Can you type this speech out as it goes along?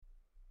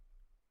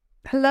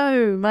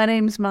Hello, my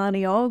name's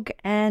Marnie Ogg,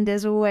 and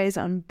as always,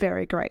 I'm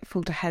very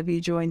grateful to have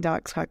you join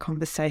Dark Sky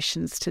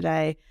Conversations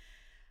today.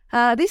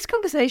 This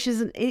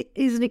conversation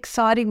is an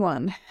exciting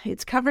one.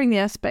 It's covering the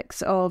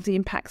aspects of the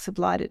impacts of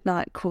light at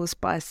night caused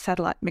by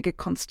satellite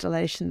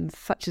megaconstellations,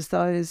 such as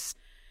those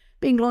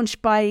being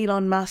launched by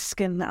Elon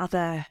Musk and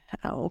other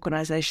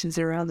organisations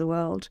around the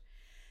world.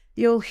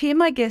 You'll hear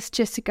my guest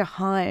Jessica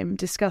Heim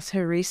discuss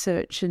her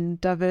research in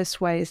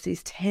diverse ways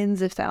these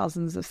tens of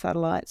thousands of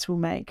satellites will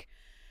make,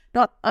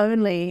 not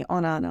only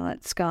on our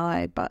night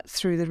sky, but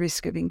through the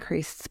risk of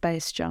increased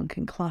space junk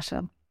and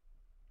clutter.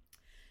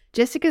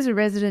 Jessica's a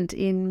resident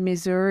in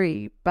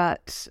Missouri,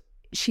 but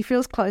she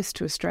feels close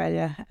to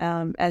Australia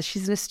as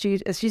she's a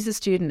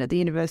student at the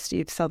University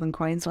of Southern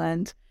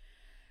Queensland.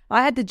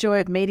 I had the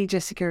joy of meeting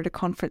Jessica at a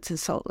conference in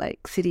Salt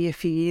Lake City a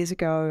few years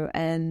ago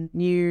and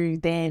knew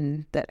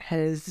then that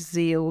her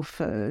zeal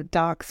for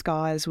dark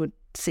skies would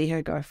see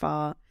her go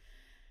far.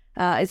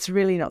 It's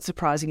really not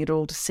surprising at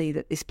all to see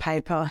that this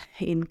paper,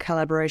 in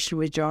collaboration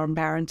with John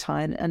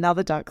Barentine,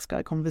 another dark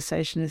sky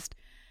conversationist,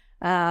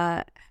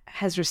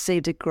 has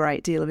received a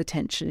great deal of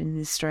attention in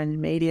the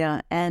Australian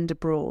media and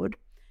abroad.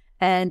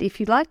 And if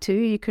you'd like to,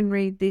 you can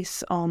read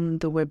this on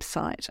the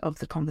website of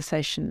the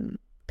conversation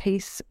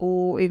piece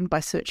or even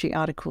by searching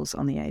articles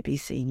on the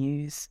ABC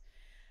News.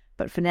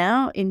 But for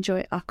now,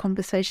 enjoy our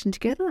conversation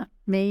together,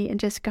 me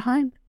and Jessica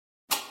Heim.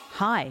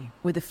 Hi,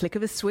 with a flick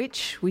of a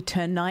switch, we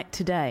turn night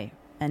to day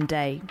and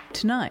day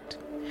to night.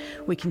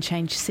 We can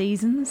change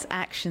seasons,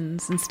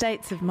 actions and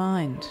states of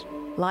mind.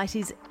 Light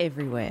is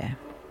everywhere,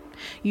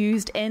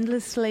 used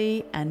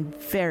endlessly and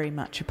very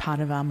much a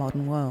part of our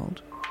modern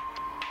world.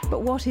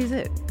 But what is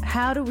it?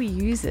 How do we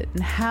use it?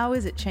 And how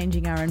is it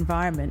changing our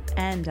environment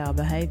and our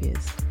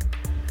behaviours?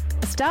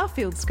 A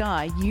star-filled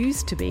sky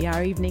used to be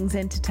our evening's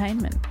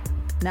entertainment.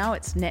 Now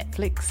it's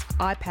Netflix,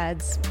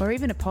 iPads or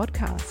even a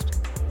podcast.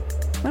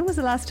 When was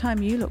the last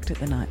time you looked at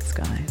the night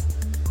sky?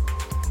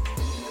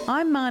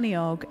 I'm Marnie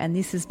Ogg, and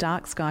this is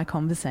Dark Sky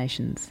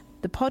Conversations,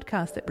 the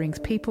podcast that brings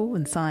people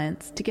and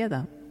science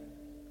together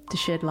to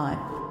shed light.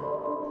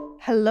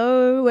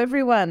 Hello,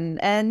 everyone,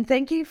 and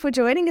thank you for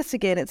joining us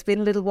again. It's been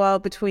a little while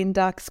between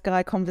Dark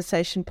Sky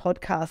Conversation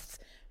podcasts,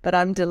 but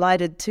I'm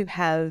delighted to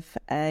have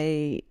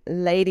a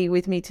lady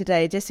with me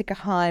today, Jessica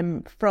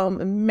Heim from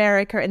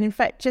America. And in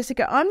fact,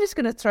 Jessica, I'm just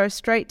going to throw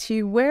straight to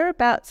you.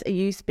 Whereabouts are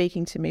you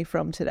speaking to me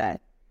from today?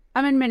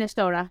 I'm in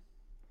Minnesota.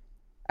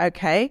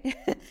 Okay.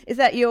 Is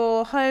that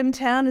your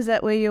hometown? Is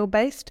that where you're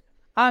based?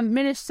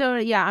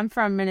 Minnesota. Yeah, I'm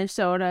from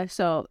Minnesota.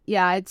 So,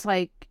 yeah, it's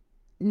like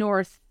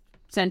north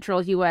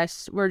central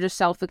U.S. We're just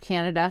south of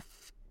Canada.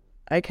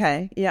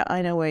 Okay. Yeah,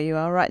 I know where you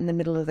are, right in the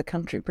middle of the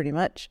country, pretty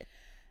much.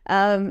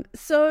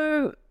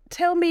 So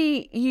tell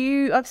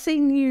me, I've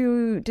seen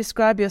you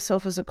describe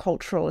yourself as a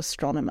cultural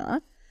astronomer,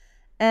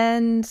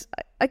 and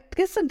I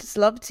guess I'd just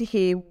love to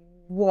hear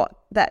what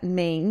that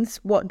means,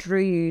 what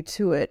drew you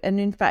to it, and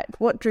in fact,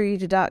 what drew you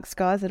to dark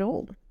skies at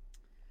all?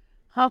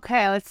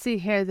 Okay, let's see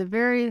here. Do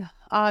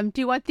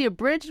you want the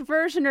abridged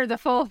version or the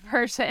full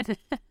version?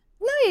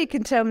 No, you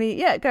can tell me.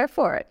 Yeah, go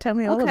for it. Tell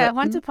me all of it. Okay,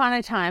 once upon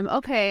a time.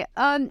 Okay,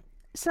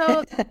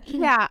 so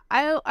yeah,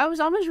 I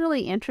was always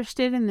really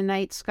interested in the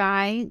night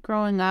sky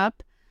growing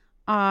up.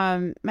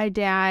 My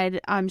dad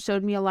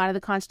showed me a lot of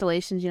the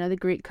constellations, the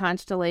Greek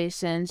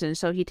constellations, and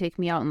so he'd take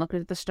me out and look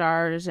at the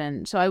stars,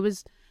 and so I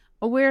was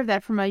aware of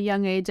that from a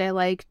young age. I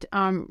liked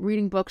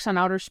reading books on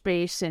outer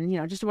space and,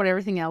 just about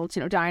everything else,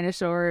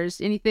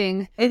 dinosaurs,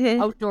 anything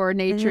outdoor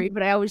nature,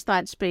 but I always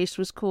thought space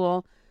was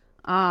cool.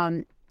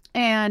 And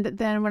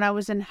then when I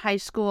was in high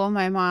school,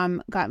 my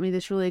mom got me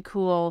this really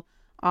cool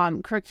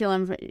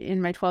curriculum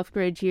in my 12th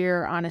grade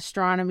year on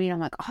astronomy. And I'm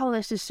like, oh,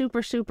 this is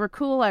super, super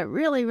cool. I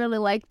really, really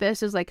like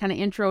this. It's like kind of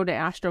intro to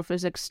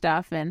astrophysics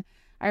stuff. And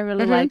I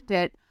really liked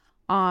it.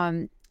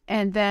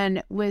 And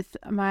then with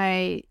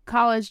my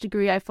college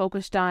degree, I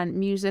focused on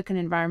music and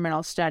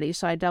environmental studies.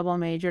 So I double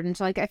majored. And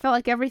so I felt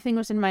like everything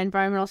was in my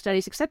environmental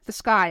studies except the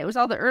sky. It was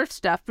all the earth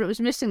stuff, but it was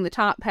missing the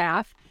top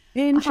half.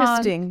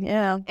 Interesting.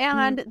 Yeah.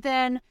 And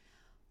then,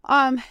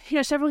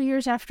 several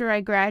years after I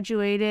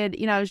graduated,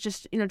 I was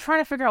just, trying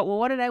to figure out, well,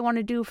 what did I want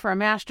to do for a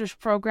master's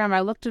program?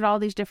 I looked at all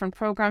these different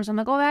programs. I'm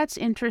like, oh, that's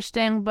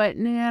interesting, but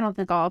I don't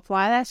think I'll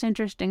apply. That's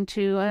interesting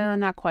too.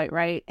 Not quite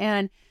right.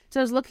 And so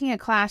I was looking at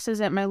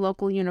classes at my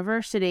local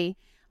university.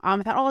 I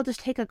thought, I'll just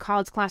take a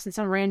college class in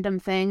some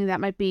random thing that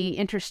might be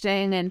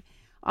interesting. And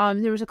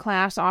there was a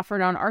class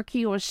offered on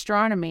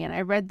archaeoastronomy, and I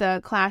read the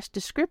class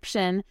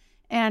description,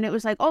 and it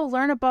was like, oh,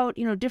 learn about,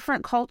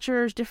 different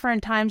cultures,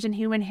 different times in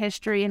human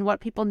history, and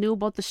what people knew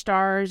about the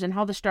stars and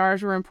how the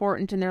stars were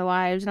important in their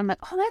lives. And I'm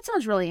like, oh, that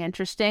sounds really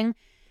interesting.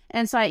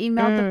 And so I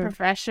emailed the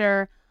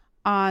professor.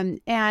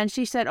 And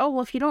she said, oh,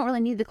 well, if you don't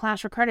really need the class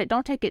for credit,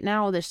 don't take it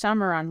now this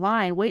summer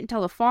online. Wait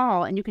until the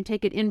fall and you can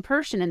take it in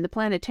person in the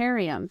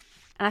planetarium.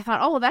 And I thought,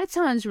 oh, well, that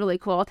sounds really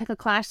cool. I'll take a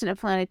class in a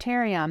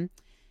planetarium.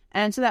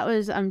 And so that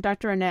was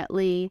Dr. Annette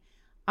Lee.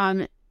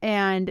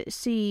 And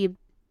she,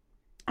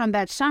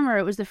 that summer,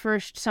 it was the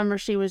first summer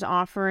she was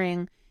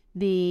offering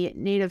the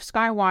Native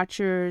Sky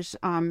Watchers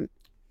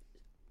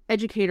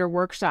educator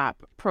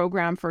workshop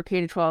program for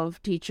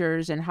K-12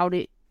 teachers and how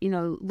to,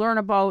 learn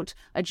about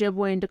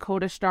Ojibwe and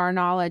Dakota Star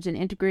knowledge and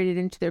integrate it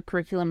into their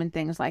curriculum and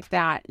things like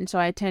that. And so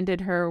I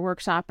attended her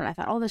workshop and I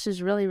thought, oh, this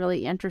is really,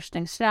 really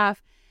interesting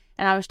stuff.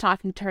 And I was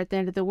talking to her at the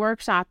end of the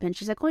workshop and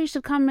she's like, well, you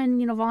should come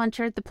and,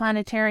 volunteer at the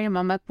planetarium.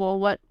 I'm like, well,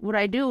 what would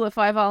I do if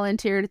I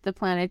volunteered at the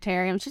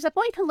planetarium? She's like,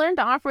 well, you can learn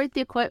to operate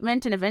the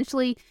equipment and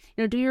eventually,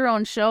 do your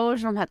own shows.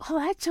 And I'm like, oh,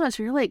 that sounds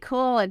really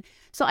cool. And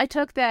so I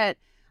took that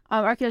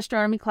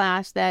archaeoastronomy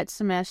class that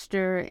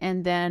semester,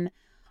 and then,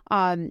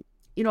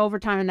 over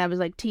time, and I was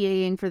like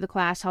TAing for the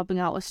class, helping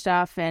out with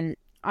stuff and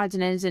odds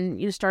and ends,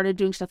 and started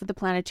doing stuff at the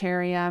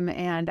planetarium,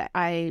 and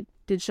I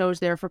did shows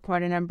there for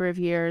quite a number of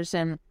years.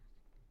 And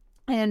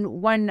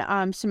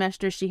one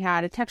semester, she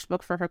had a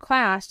textbook for her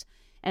class,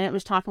 and it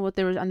was talking about,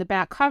 there was on the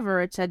back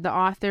cover, it said the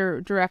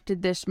author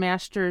directed this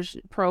master's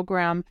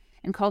program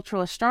in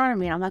cultural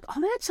astronomy. And I'm like,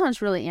 oh, that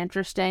sounds really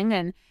interesting.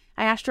 And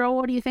I asked her, oh,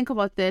 what do you think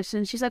about this?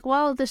 And she's like,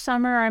 well, this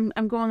summer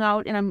I'm going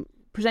out and I'm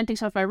presenting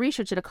some of my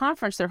research at a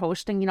conference they're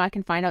hosting. I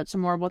can find out some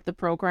more about the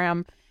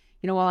program,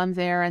 while I'm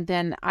there. And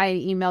then I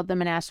emailed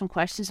them and asked some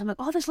questions. I'm like,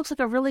 oh, this looks like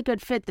a really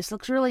good fit. This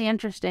looks really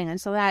interesting.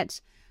 And so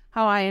that's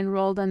how I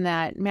enrolled in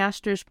that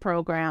master's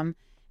program.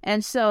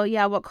 And so,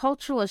 yeah, what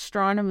cultural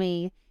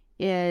astronomy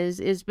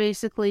is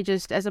basically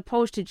just, as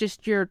opposed to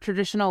just your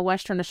traditional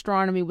Western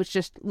astronomy, which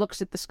just looks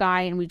at the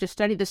sky and we just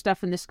study the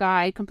stuff in the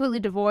sky,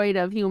 completely devoid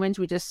of humans.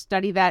 We just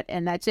study that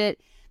and that's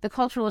it. The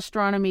cultural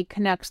astronomy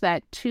connects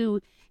that to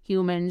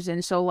humans.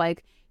 And so,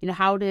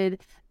 how did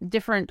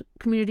different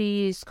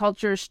communities,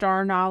 cultures,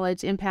 star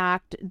knowledge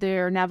impact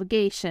their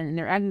navigation,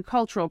 their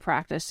agricultural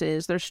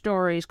practices, their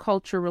stories,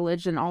 culture,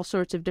 religion, all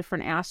sorts of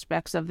different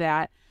aspects of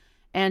that.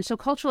 And so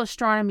cultural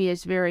astronomy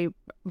is very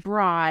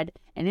broad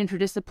and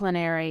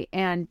interdisciplinary,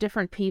 and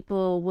different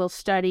people will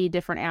study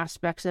different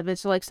aspects of it.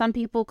 So some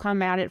people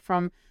come at it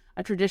from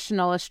a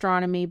traditional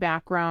astronomy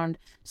background.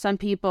 Some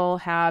people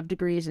have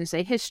degrees in,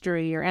 say,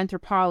 history or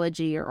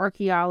anthropology or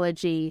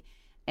archaeology.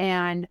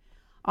 And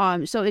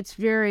so it's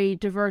very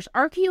diverse.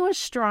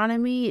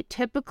 Archaeoastronomy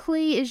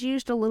typically is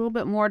used a little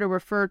bit more to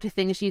refer to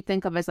things you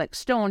think of as like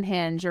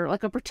Stonehenge or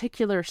like a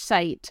particular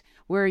site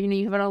where,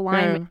 you have an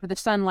alignment where the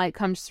sunlight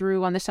comes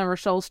through on the summer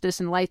solstice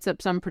and lights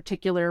up some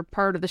particular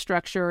part of the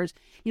structures.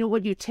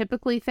 What you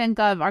typically think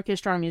of,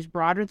 archaeoastronomy is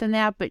broader than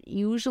that, but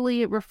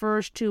usually it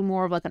refers to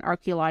more of like an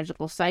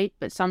archaeological site,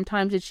 but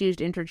sometimes it's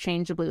used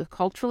interchangeably with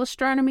cultural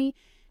astronomy.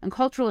 And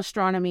cultural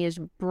astronomy is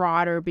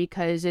broader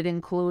because it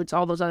includes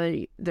all those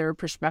other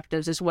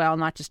perspectives as well,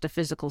 not just a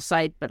physical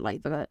site, but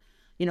like the,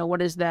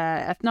 what is the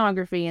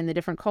ethnography and the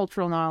different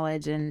cultural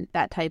knowledge and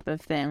that type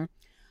of thing.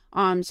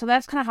 So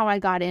that's kind of how I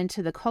got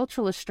into the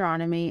cultural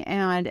astronomy.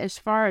 And as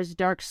far as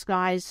dark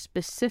skies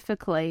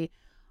specifically,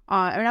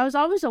 I was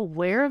always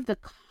aware of the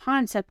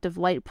concept of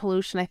light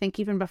pollution, I think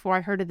even before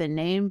I heard of the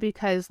name,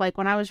 because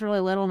when I was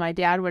really little, my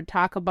dad would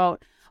talk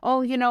about,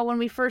 oh, when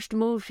we first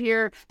moved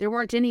here, there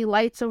weren't any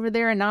lights over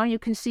there, and now you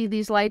can see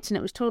these lights, and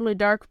it was totally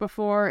dark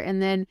before.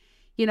 And then,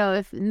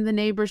 if the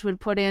neighbors would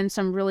put in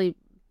some really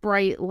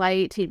bright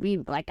light, he'd be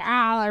like,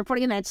 they're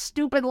putting in that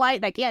stupid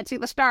light, I can't see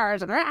the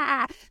stars, and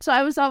So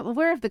I was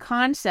aware of the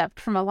concept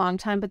from a long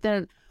time, but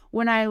then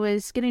when I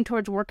was getting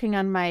towards working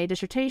on my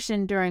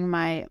dissertation during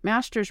my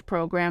master's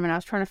program, and I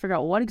was trying to figure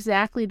out what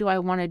exactly do I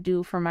want to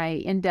do for my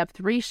in-depth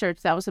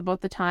research, that was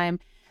about the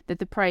time that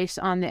the price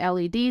on the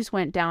LEDs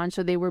went down,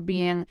 so they were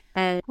being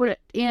put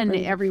in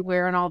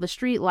everywhere on all the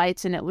street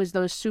lights, and it was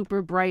those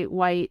super bright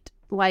white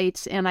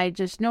lights. And I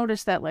just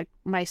noticed that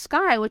my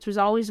sky, which was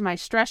always my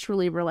stress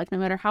reliever, no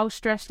matter how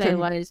stressed I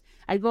was,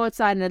 I'd go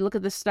outside and I'd look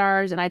at the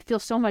stars and I'd feel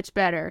so much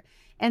better.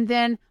 And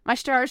then my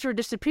stars were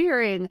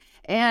disappearing,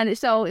 and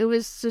so it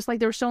was just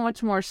there was so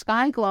much more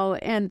sky glow.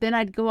 And then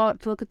I'd go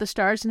out to look at the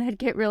stars and I'd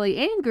get really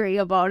angry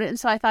about it. And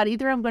so I thought,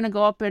 either I'm going to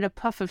go up in a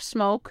puff of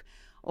smoke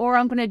or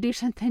I'm going to do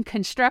something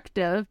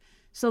constructive.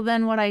 So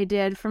then what I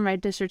did for my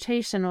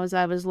dissertation was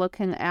I was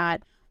looking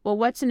at, well,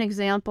 what's an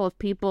example of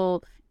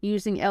people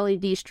using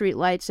LED street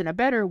lights in a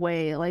better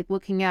way,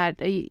 looking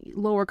at a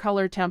lower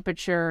color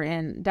temperature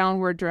and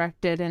downward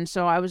directed. And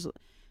so I was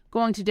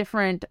going to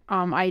different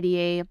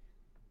IDA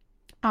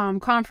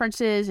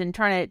conferences and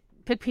trying to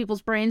pick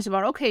people's brains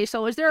about, okay,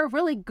 so is there a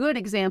really good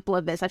example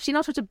of this? I've seen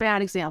all sorts of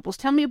bad examples.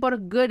 Tell me about a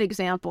good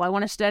example. I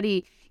want to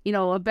study,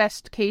 a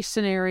best case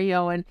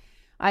scenario. And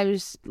I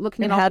was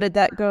looking at how did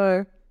that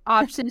go?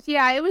 Options.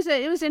 Yeah, it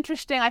was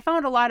interesting. I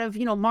found a lot of,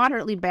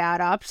 moderately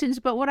bad options,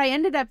 but what I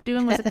ended up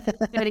doing was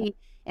a study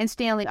in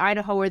Stanley,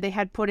 Idaho, where they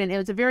had put in, it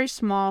was a very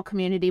small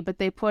community, but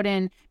they put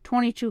in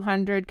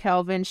 2200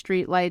 Kelvin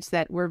street lights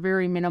that were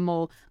very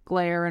minimal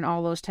glare and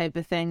all those type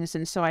of things.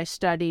 And so I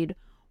studied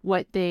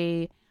what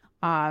they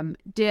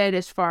did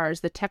as far as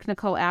the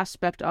technical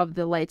aspect of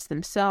the lights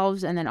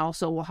themselves, and then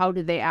also, well, how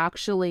did they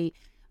actually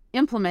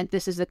implement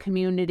this as a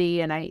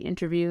community? And I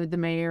interviewed the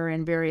mayor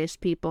and various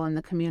people in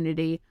the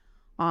community.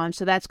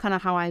 So that's kind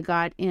of how I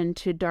got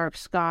into dark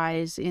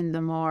skies in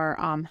the more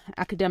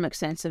academic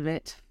sense of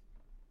it.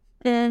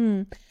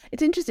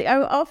 It's interesting.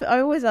 I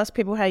always ask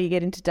people how you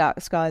get into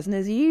dark skies, and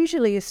there's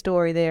usually a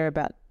story there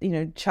about,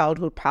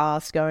 childhood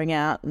past, going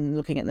out and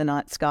looking at the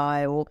night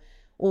sky,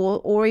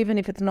 or even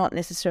if it's not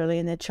necessarily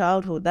in their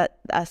childhood, that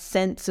a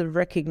sense of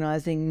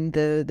recognizing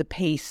the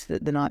peace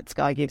that the night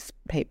sky gives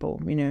people.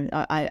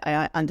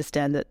 I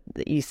understand that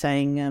you're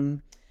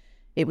saying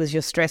it was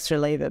your stress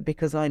reliever,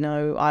 because I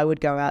know I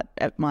would go out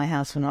at my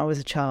house when I was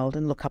a child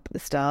and look up at the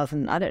stars,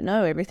 and I don't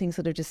know, everything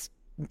sort of just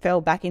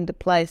fell back into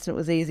place and it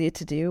was easier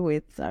to deal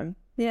with. So,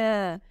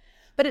 yeah.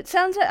 But it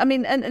sounds like,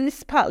 and this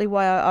is partly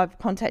why I've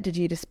contacted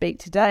you to speak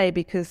today,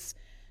 because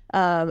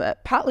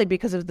partly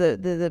because of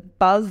the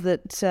buzz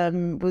that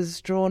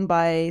was drawn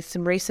by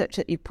some research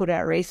that you put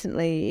out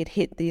recently. It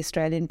hit the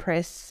Australian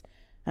press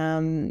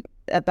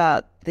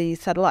about the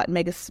satellite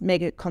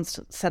mega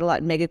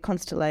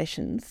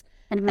constellations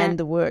and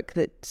the work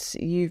that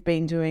you've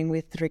been doing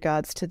with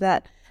regards to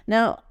that.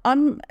 Now,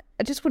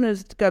 I just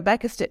wanted to go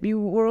back a step. You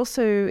were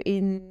also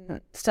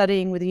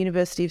studying with the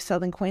University of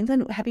Southern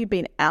Queensland. Have you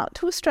been out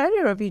to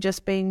Australia, or have you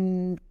just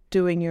been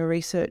doing your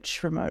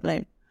research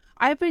remotely?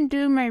 I've been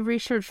doing my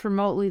research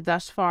remotely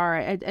thus far.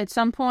 At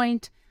some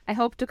point, I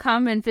hope to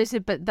come and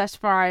visit, but thus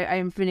far,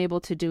 I've been able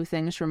to do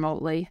things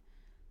remotely.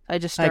 I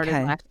just started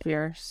last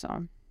year,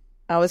 so.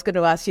 I was going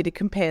to ask you to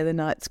compare the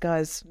night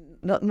skies,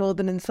 not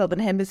northern and southern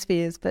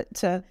hemispheres,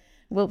 but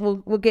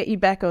we'll get you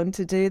back on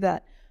to do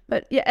that.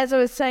 But yeah, as I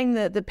was saying,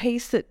 the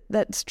piece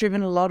that's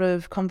driven a lot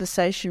of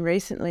conversation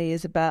recently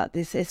is about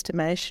this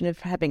estimation of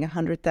having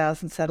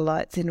 100,000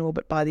 satellites in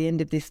orbit by the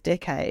end of this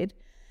decade,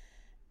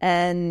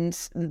 and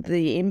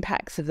the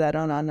impacts of that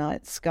on our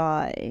night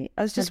sky.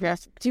 I was just,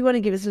 do you want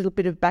to give us a little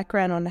bit of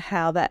background on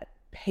how that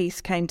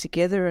piece came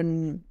together,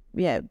 and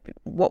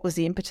what was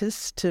the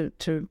impetus to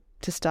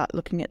start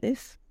looking at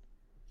this?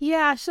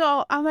 Yeah,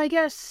 so I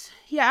guess,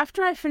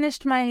 after I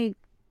finished my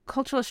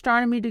cultural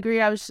astronomy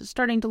degree, I was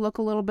starting to look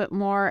a little bit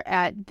more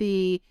at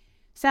the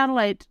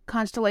satellite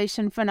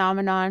constellation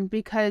phenomenon,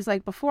 because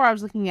before I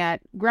was looking at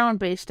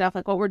ground-based stuff,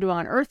 like what we're doing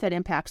on Earth that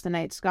impacts the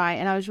night sky,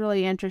 and I was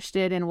really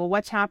interested in,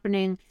 what's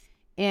happening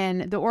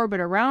in the orbit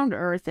around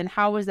Earth, and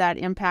how is that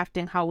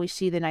impacting how we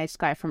see the night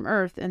sky from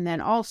Earth, and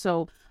then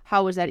also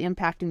how is that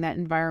impacting that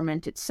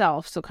environment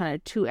itself. So kind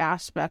of two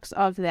aspects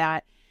of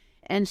that.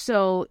 And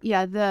so,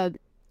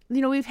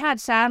 we've had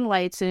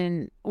satellites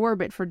in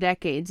orbit for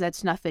decades.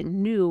 That's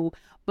nothing new,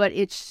 but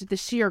it's the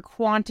sheer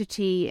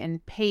quantity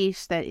and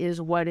pace that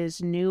is what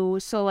is new.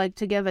 So,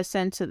 to give a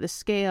sense of the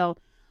scale,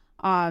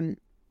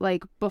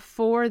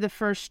 before the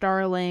first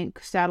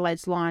Starlink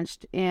satellites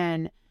launched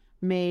in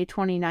May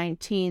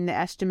 2019, the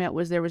estimate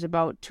was there was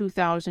about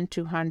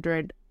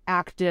 2,200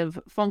 active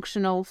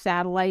functional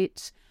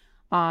satellites.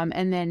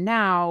 And then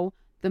now,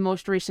 the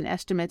most recent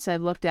estimates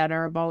I've looked at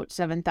are about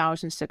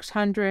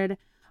 7,600.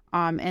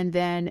 And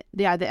then,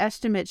 the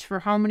estimates for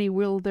how many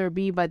will there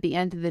be by the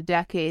end of the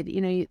decade,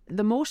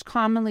 the most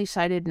commonly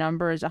cited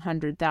number is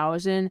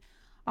 100,000.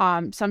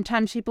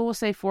 Sometimes people will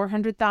say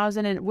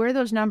 400,000, and where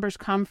those numbers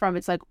come from,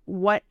 it's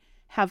what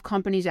have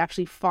companies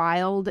actually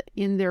filed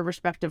in their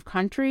respective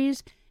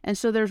countries. And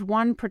so there's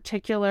one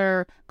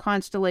particular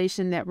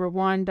constellation that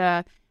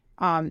Rwanda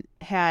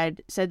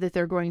had said that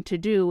they're going to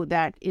do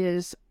that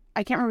is,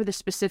 I can't remember the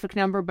specific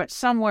number, but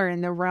somewhere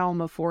in the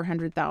realm of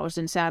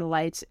 400,000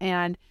 satellites.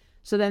 And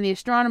so then the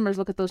astronomers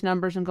look at those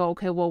numbers and go,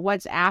 okay, well,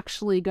 what's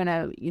actually going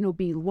to,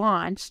 be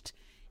launched?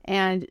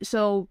 And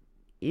so,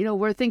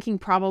 we're thinking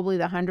probably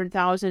the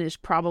 100,000 is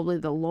probably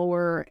the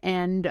lower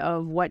end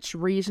of what's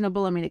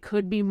reasonable. I mean, it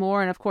could be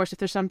more. And of course, if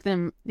there's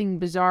something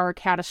bizarre or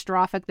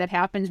catastrophic that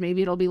happens,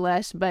 maybe it'll be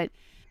less. But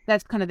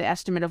that's kind of the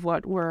estimate of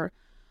what we're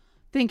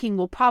thinking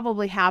will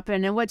probably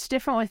happen. And what's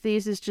different with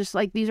these is just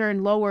these are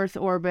in low Earth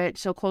orbit,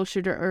 so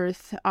closer to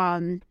Earth.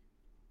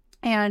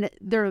 And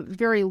they're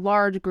very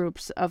large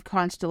groups of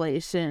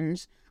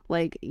constellations.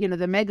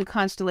 The mega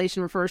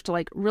constellation refers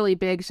to really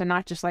big, so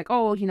not just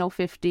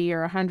 50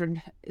 or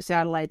 100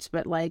 satellites,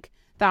 but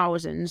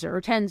thousands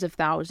or tens of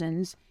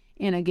thousands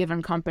in a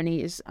given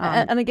company's.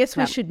 And I guess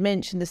we should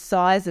mention the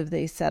size of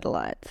these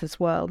satellites as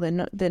well.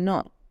 They're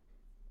not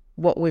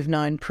what we've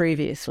known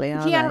previously,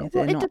 are they? Yeah,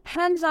 well, it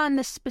depends on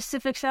the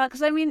specific satellite,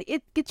 because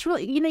it gets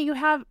really, you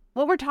have,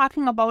 what we're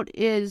talking about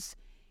is,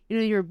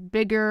 your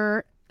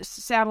bigger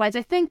satellites.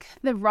 I think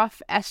the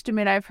rough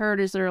estimate I've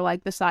heard is they're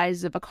the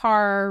size of a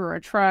car or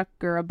a truck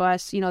or a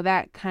bus,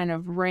 that kind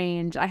of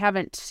range. I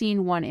haven't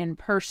seen one in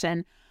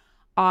person.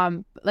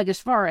 As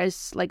far as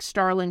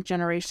Starlink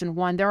Generation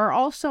 1, there are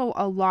also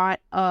a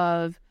lot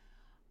of,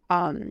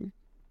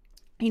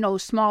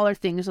 smaller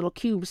things, little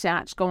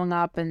CubeSats going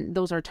up, and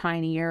those are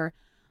tinier.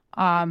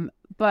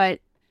 But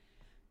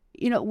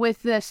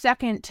with the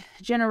second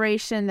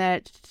generation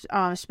that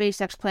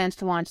SpaceX plans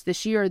to launch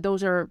this year,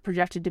 those are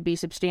projected to be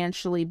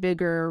substantially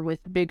bigger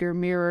with bigger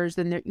mirrors.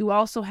 Then you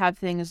also have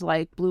things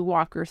like Blue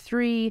Walker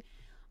 3,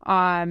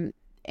 and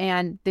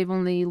they've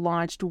only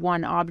launched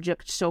one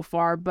object so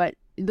far. But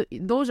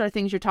those are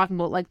things you're talking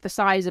about, the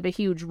size of a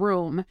huge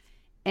room.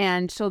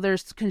 And so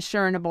there's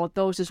concern about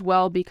those as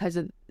well, because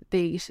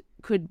they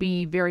could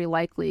be very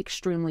likely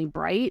extremely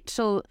bright.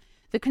 So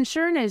the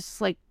concern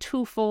is like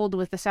twofold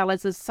with the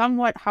satellites. Is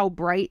somewhat how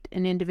bright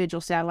an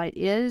individual satellite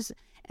is,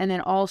 and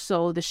then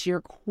also the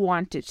sheer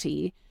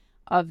quantity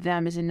of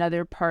them is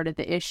another part of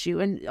the issue.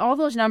 And all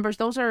those numbers,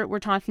 we're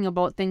talking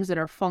about things that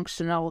are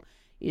functional.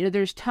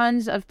 There's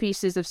tons of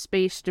pieces of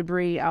space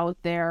debris out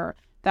there,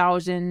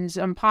 thousands,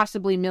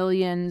 possibly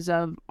millions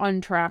of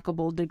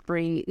untrackable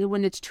debris.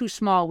 When it's too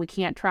small, we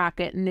can't track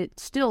it, and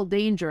it's still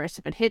dangerous.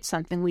 If it hits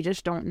something, we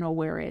just don't know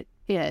where it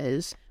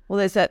is. Well,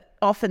 there's that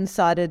often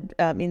cited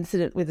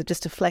incident with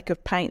just a fleck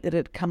of paint that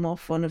had come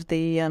off one of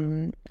the,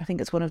 I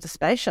think it's one of the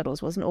space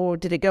shuttles, wasn't it? Or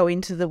did it go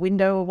into the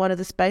window of one of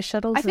the space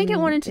shuttles? I think it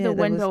went into the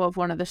window of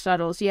one of the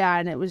shuttles,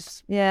 and it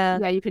was,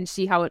 you can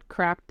see how it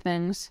cracked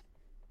things.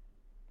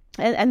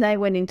 And they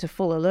went into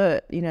full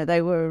alert.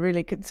 They were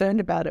really concerned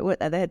about it,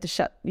 weren't they? They had to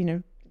shut,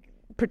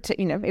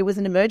 protect. It was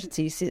an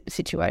emergency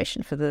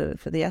situation for the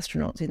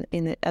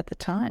astronauts at the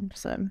time.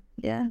 So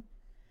yeah.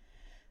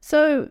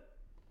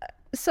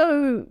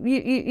 So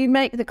you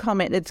make the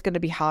comment that it's going to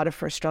be harder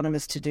for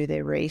astronomers to do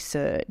their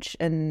research,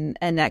 and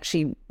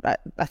actually,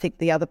 I think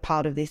the other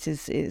part of this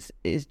is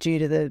due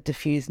to the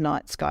diffuse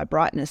night sky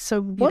brightness.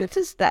 So what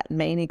does that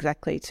mean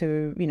exactly?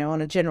 To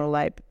on a general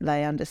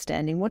lay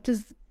understanding, what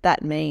does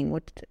that mean?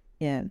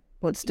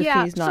 What's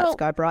diffuse night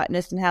sky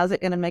brightness, and how is it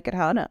going to make it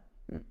harder?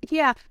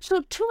 Yeah,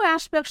 so two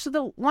aspects. So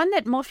the one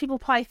that most people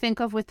probably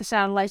think of with the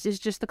satellites is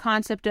just the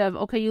concept of,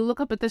 okay, you look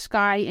up at the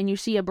sky and you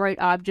see a bright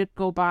object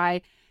go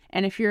by.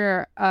 And if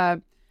you're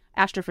an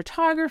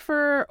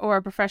astrophotographer or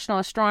a professional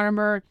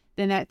astronomer,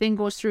 then that thing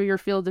goes through your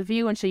field of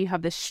view, and so you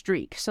have this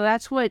streak. So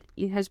that's what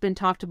has been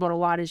talked about a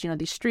lot is,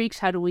 these streaks.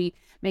 How do we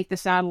make the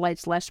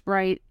satellites less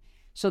bright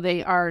so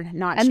they are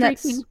not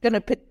streaking?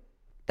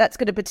 That's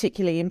going to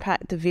particularly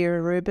impact the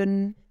Vera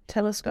Rubin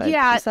telescope.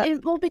 Yeah,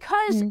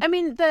 because,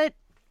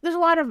 there's a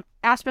lot of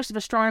aspects of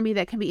astronomy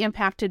that can be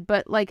impacted,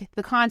 but like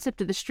the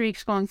concept of the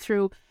streaks going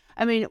through,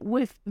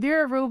 with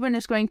Vera Rubin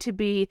is going to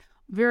be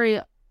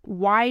very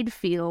wide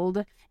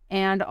field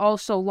and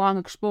also long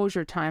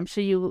exposure time. So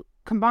you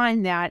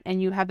combine that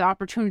and you have the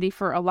opportunity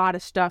for a lot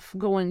of stuff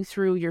going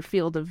through your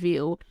field of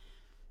view.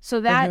 So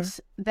that's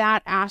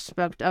that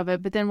aspect of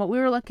it. But then what we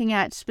were looking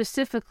at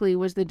specifically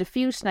was the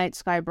diffuse night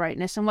sky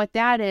brightness. And what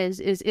that is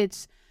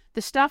it's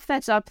the stuff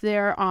that's up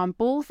there on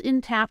both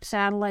intact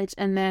satellites,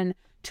 and then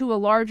to a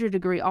larger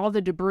degree, all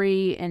the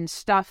debris and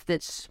stuff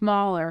that's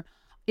smaller,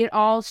 it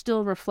all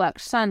still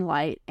reflects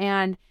sunlight.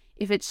 And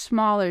if it's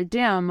smaller,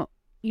 dim,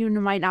 you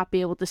might not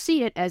be able to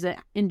see it as an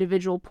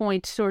individual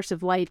point source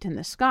of light in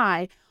the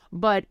sky,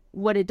 but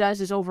what it does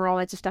is overall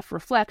that stuff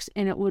reflects,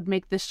 and it would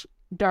make this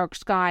dark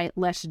sky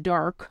less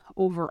dark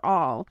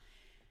overall.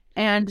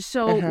 And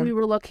so we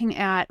were looking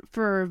at,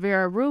 for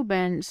Vera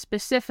Rubin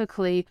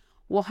specifically,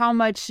 well, how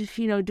much,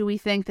 do we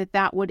think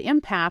that would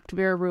impact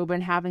Vera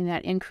Rubin having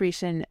that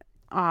increase in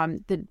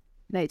the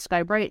night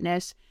sky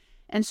brightness?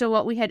 And so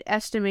what we had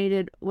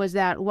estimated was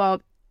that,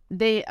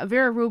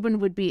 Vera Rubin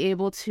would be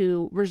able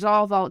to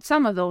resolve out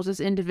some of those as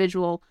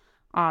individual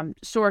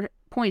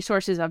point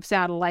sources of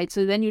satellites.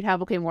 So then you'd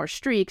have, more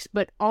streaks,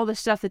 but all the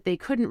stuff that they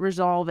couldn't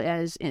resolve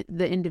as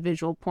the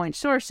individual point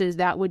sources,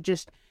 that would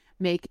just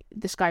make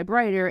the sky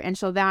brighter. And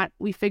so that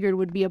we figured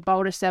would be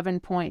about a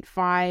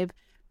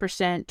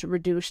 7.5%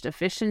 reduced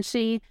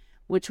efficiency,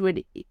 which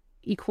would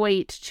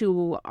equate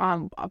to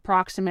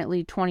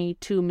approximately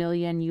 $22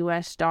 million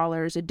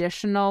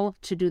additional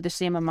to do the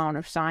same amount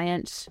of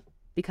science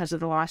because of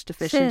the lost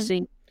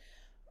efficiency.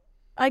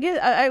 I guess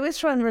I always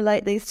try and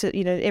relate these to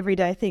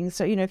everyday things.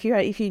 So if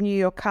you knew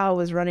your car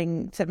was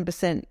running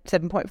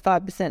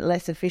 7.5%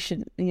 less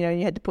efficient,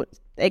 you had to put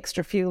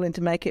extra fuel in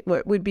to make it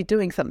work, we'd be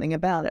doing something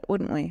about it,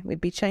 wouldn't we?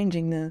 We'd be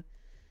changing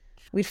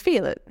we'd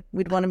feel it.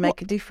 We'd want to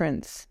make a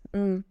difference.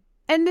 And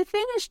the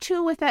thing is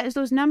too with that is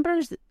those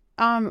numbers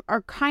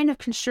are kind of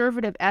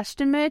conservative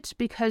estimates,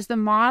 because the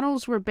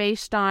models were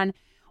based on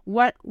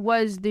what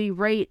was the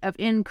rate of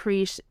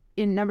increase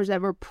in numbers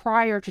that were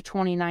prior to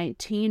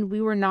 2019. We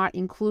were not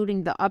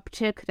including the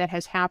uptick that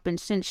has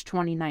happened since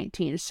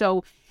 2019.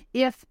 So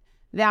if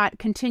that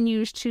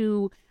continues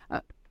to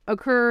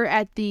occur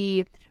at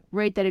the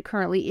rate that it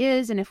currently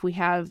is, and if we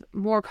have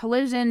more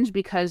collisions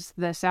because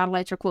the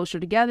satellites are closer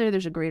together,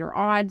 there's a greater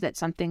odds that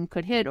something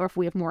could hit, or if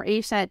we have more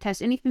ASAT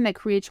tests, anything that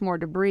creates more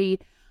debris,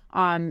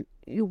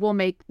 it will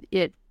make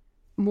it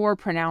more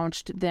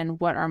pronounced than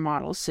what our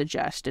models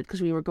suggested,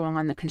 because we were going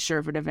on the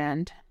conservative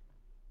end.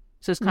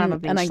 So it's kind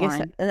of a baseline. And I guess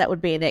that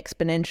would be an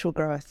exponential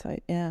growth.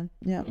 Yeah.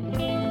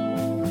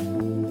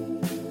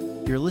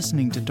 You're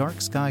listening to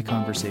Dark Sky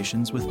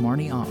Conversations with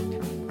Marnie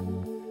Ogg.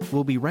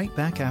 We'll be right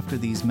back after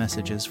these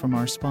messages from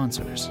our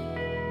sponsors.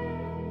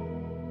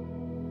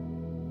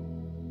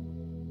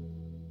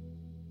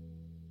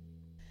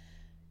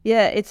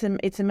 Yeah, it's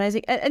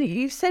amazing. And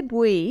you said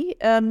we.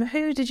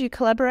 Who did you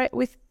collaborate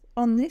with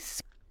on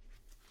this?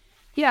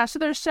 Yeah, so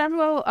there's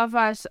several of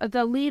us.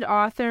 The lead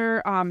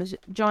author is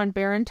John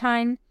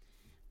Barentine,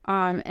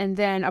 and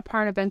then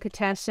Aparna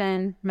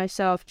Venkatesan,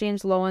 myself,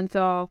 James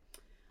Lowenthal,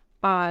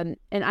 and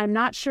I'm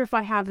not sure if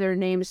I have their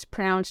names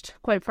pronounced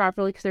quite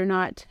properly because they're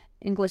not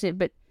English,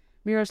 but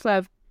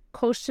Miroslav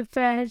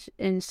Kosefed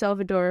and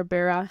Salvador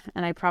Berra,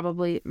 and I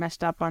probably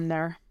messed up on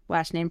their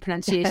last name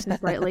pronunciation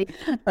slightly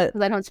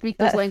because I don't speak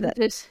those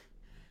languages.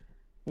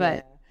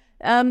 But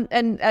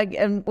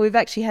and we've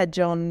actually had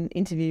John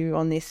interview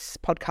on this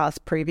podcast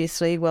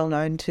previously, well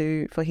known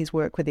for his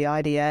work with the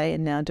IDA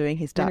and now doing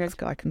his dark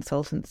sky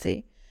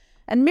consultancy.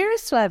 And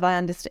Miroslav, I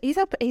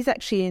understand, he's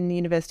actually in the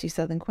University of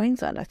Southern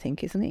Queensland, I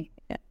think, isn't he?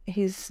 Yeah.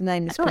 His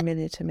name is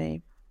familiar to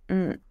me.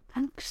 I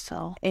think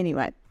so.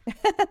 Anyway.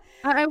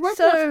 I work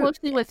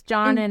closely with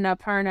John and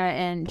Aparna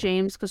and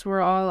James because we're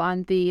all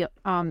on the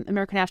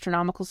American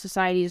Astronomical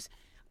Society's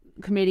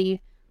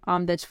committee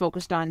that's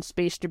focused on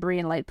space debris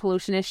and light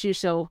pollution issues.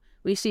 So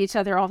we see each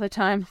other all the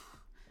time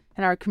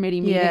in our committee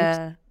meetings.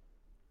 Yeah.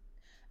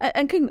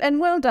 And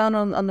well done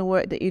on the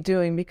work that you're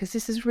doing, because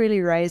this is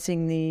really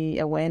raising the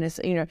awareness.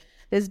 You know,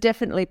 there's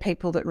definitely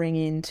people that ring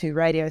in to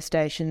radio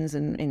stations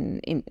and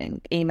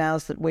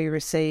emails that we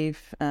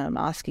receive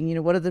asking, you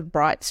know, what are the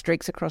bright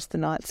streaks across the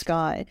night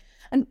sky?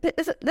 And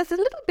there's a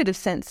little bit of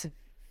sense of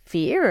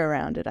fear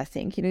around it, I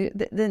think. You know,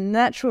 the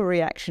natural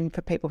reaction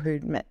for people who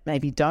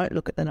maybe don't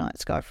look at the night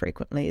sky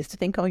frequently is to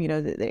think, oh, you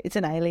know, it's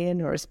an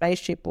alien or a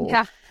spaceship,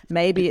 or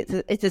maybe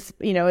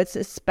it's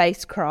a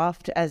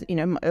spacecraft, as you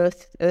know,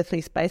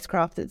 earthly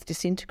spacecraft that's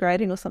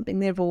disintegrating or something.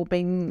 There've all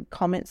been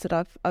comments that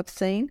I've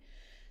seen.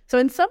 So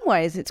in some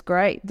ways, it's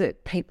great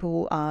that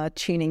people are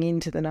tuning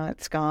into the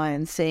night sky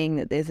and seeing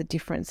that there's a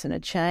difference and a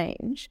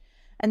change.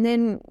 And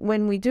then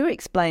when we do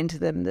explain to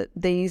them that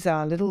these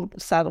are these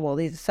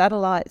are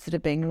satellites that are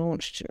being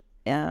launched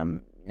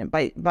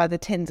by the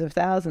tens of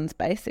thousands,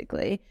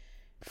 basically,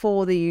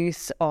 for the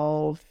use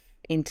of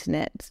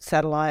internet,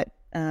 satellite,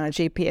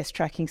 GPS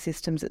tracking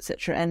systems,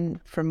 etc.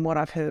 And from what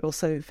I've heard,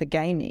 also for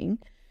gaming,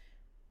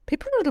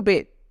 people are a little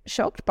bit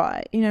shocked by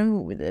it, you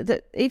know,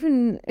 that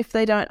even if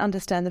they don't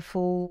understand the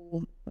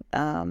full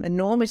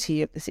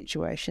enormity of the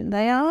situation,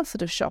 they are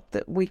sort of shocked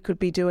that we could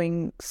be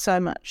doing so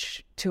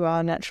much to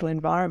our natural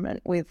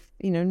environment with,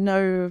 you know,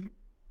 no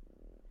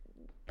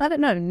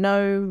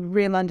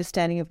real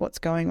understanding of what's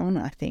going on,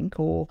 I think,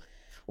 or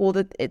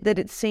that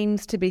it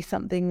seems to be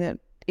something that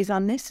is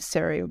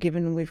unnecessary,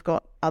 given we've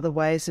got other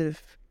ways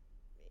of,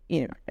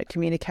 you know,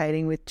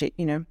 communicating with,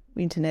 you know,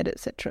 internet,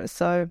 etc.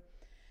 So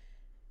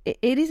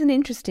it is an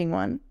interesting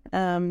one,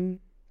 and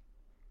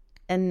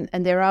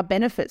there are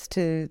benefits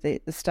to the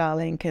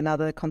Starlink and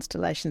other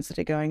constellations that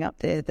are going up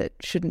there that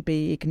shouldn't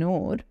be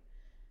ignored.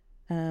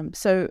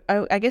 So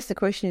I guess the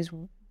question is,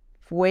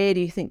 where do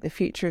you think the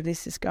future of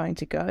this is going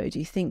to go? Do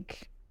you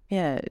think,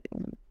 Well,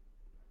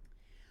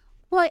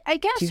 I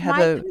guess do you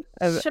have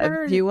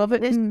a view of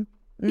it?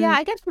 Yeah,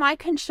 I guess my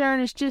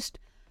concern is just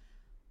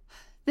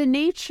the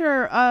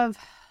nature of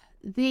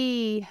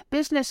the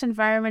business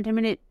environment. I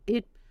mean,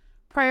 it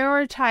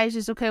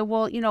prioritizes, okay,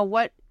 well, you know,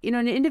 what, you know,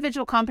 an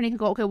individual company can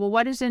go, okay, well,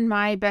 what is in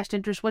my best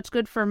interest? What's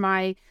good for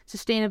my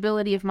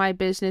sustainability of my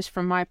business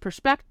from my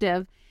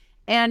perspective?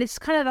 And it's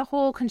kind of the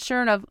whole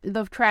concern of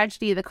the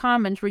tragedy of the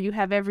commons, where you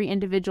have every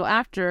individual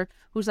actor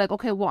who's like,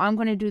 okay, well, I'm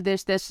going to do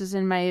this. This is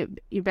in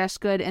your best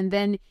good. And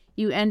then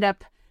you end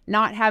up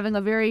not having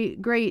a very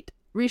great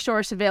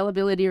resource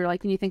availability, or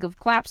like when you think of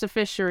collapse of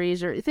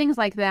fisheries or things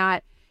like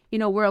that, you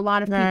know, where a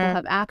lot of people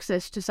have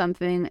access to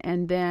something,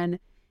 and then,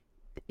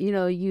 you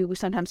know, you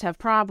sometimes have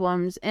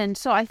problems. And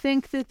so I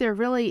think that there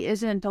really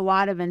isn't a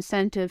lot of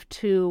incentive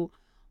to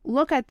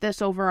look at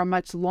this over a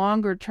much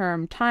longer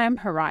term time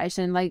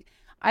horizon. Like,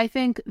 I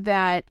think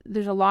that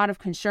there's a lot of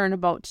concern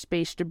about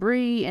space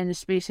debris and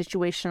space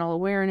situational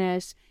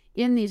awareness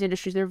in these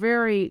industries. They're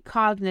very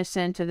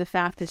cognizant of the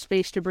fact that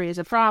space debris is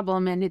a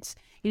problem, and it's,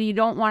 you know, you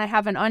don't want to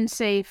have an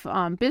unsafe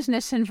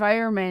business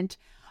environment.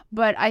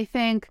 But I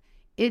think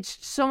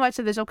it's so much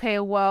of this, okay,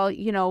 well,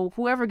 you know,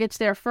 whoever gets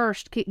there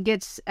first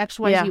gets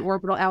XYZ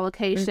orbital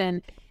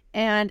allocation.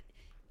 And,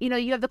 you know,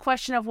 you have the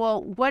question of,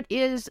 well, what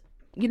is,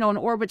 you know, an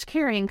orbit's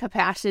carrying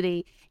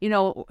capacity? You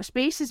know,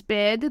 space is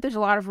big, there's a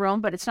lot of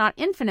room, but it's not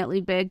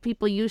infinitely big.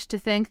 People used to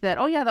think that,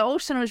 oh yeah, the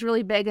ocean was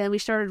really big, and we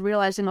started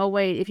realizing, oh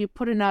wait, if you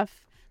put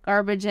enough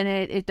garbage in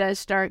it, it does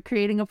start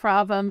creating a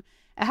problem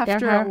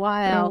after a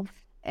while.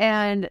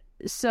 And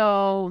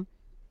so,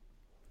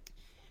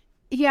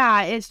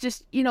 yeah, it's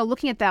just, you know,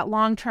 looking at that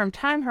long-term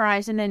time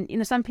horizon. And, you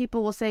know, some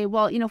people will say,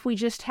 well, you know, if we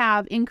just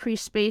have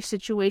increased space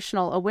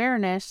situational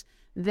awareness,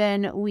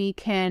 then we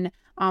can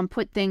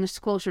put things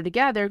closer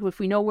together. If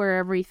we know where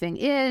everything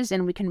is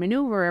and we can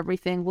maneuver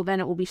everything, well, then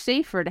it will be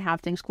safer to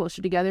have things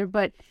closer together.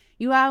 But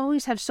you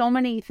always have so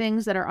many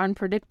things that are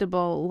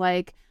unpredictable.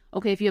 Like,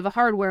 okay, if you have a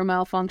hardware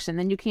malfunction,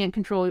 then you can't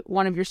control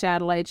one of your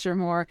satellites or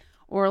more.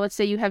 Or let's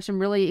say you have some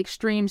really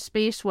extreme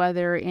space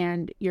weather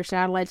and your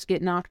satellites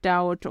get knocked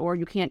out, or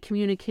you can't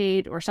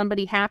communicate, or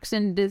somebody hacks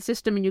into the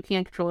system and you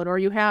can't control it. Or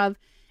you have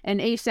an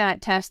ASAT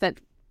test that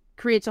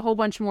creates a whole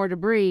bunch more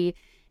debris,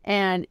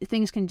 and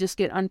things can just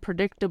get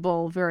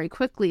unpredictable very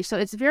quickly. So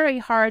it's very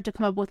hard to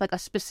come up with like a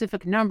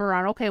specific number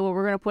on, okay, well,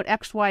 we're going to put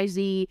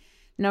XYZ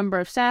number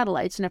of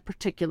satellites in a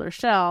particular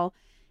cell.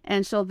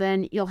 And so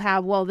then you'll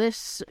have, well,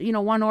 this, you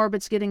know, one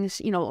orbit's getting,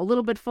 you know, a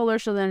little bit fuller.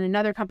 So then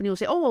another company will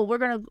say, oh, well, we're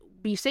going to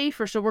be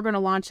safer, so we're going to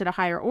launch at a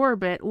higher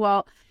orbit.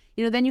 Well,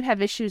 then you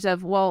have issues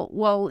of,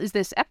 well, is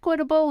this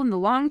equitable in the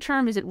long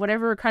term? Is it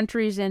whatever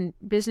countries and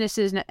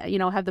businesses,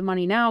 have the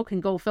money now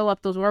can go fill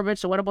up those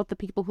orbits? So what about the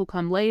people who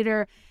come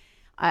later?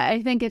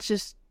 I think it's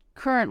just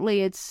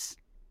currently it's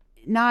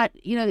not,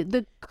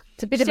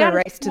 it's a bit of a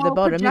race to the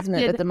bottom, isn't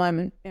it, at the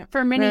moment? Yeah.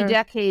 For many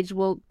decades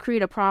will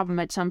create a problem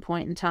at some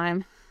point in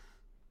time.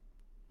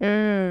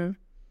 You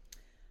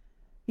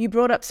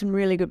brought up some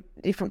really good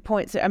different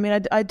points. I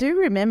mean, I do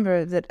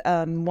remember that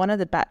one of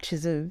the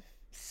batches of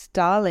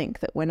Starlink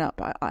that went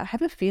up, I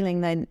have a feeling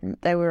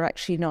they were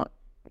actually not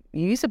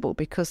usable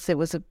because there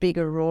was a big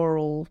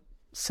auroral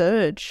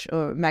surge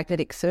or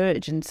magnetic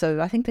surge, and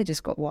so I think they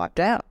just got wiped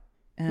out.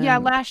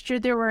 Last year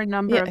there were a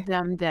number of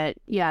them that,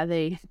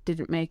 they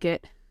didn't make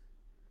it.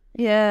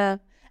 Yeah.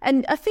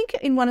 And I think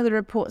in one of the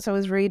reports I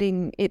was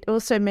reading, it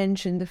also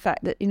mentioned the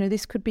fact that,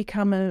 this could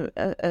become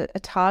a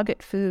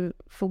target for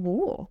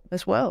war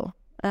as well.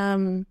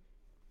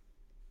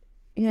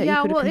 You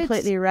could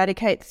completely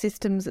eradicate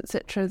systems,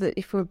 etc. That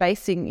if we're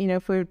basing,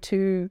 if we're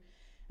too,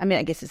 I mean,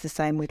 I guess it's the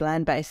same with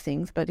land-based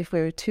things, but if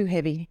we're too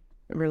heavy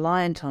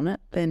reliant on it,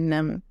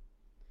 then,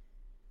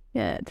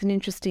 it's an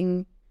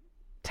interesting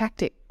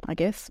tactic, I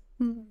guess.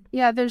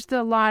 Yeah, there's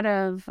a lot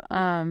of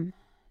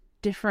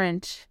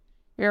different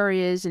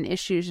areas and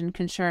issues and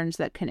concerns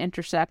that can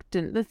intersect.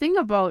 And the thing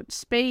about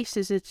space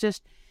is it's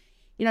just,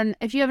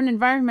 if you have an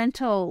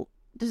environmental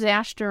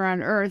disaster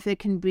on Earth, it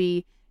can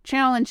be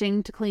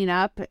challenging to clean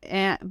up,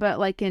 but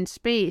like in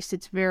space,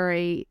 it's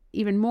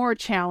even more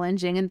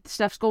challenging, and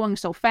stuff's going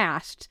so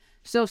fast.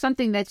 So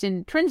something that's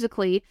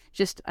intrinsically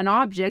just an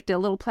object, a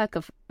little fleck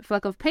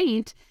of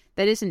paint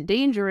that isn't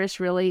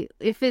dangerous really,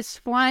 if it's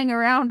flying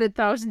around at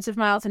thousands of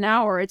miles an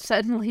hour, it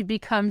suddenly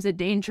becomes a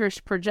dangerous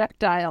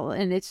projectile,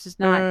 and it's just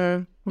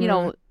not,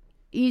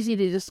 easy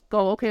to just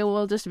go, okay, well,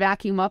 we'll just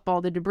vacuum up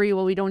all the debris.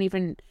 Well, we don't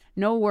even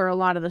know where a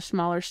lot of the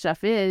smaller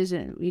stuff is,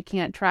 and we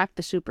can't track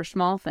the super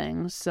small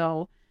things.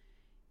 So,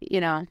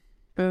 Yeah.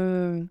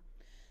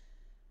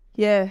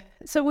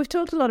 So we've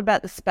talked a lot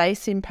about the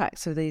space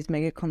impacts of these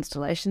mega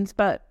constellations,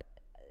 but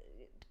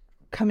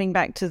coming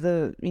back to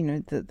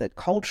the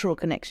cultural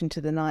connection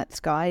to the night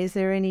sky, is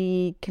there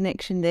any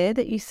connection there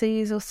that you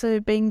see is also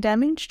being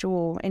damaged,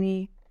 or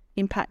any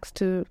impacts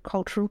to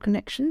cultural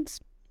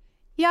connections?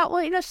 Yeah,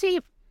 well,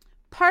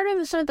 part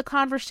of some of the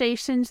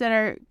conversations that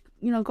are,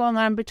 going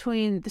on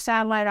between the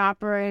satellite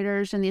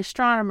operators and the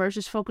astronomers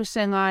is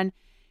focusing on,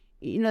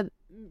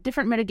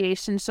 different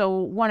mitigation.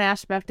 So one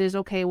aspect is,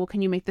 okay, well,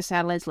 can you make the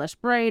satellites less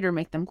bright or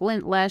make them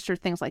glint less or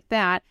things like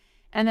that?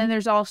 And then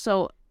there's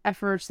also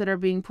efforts that are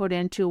being put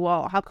into,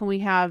 well, how can we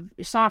have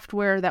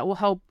software that will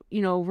help,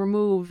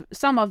 remove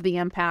some of the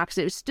impacts?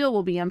 It still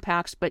will be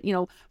impacts, but,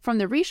 from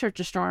the research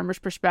astronomers'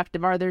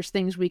 perspective, are there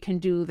things we can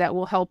do that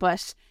will help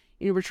us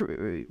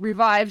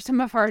revive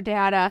some of our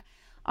data?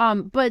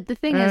 But the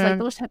thing is, like,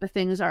 those type of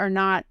things are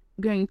not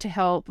going to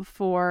help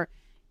for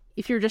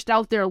if you're just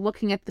out there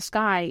looking at the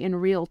sky in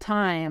real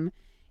time,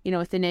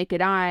 with the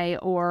naked eye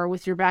or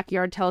with your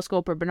backyard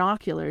telescope or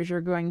binoculars.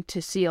 You're going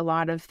to see a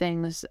lot of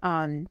things.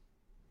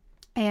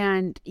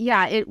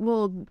 It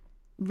will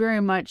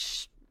very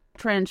much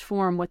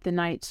transform what the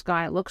night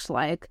sky looks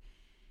like.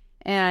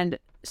 And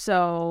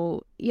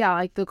so,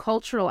 like the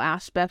cultural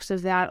aspects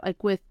of that,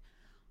 like with,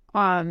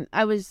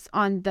 I was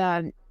on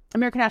the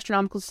American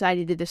Astronomical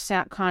Society did the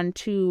SatCon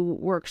 2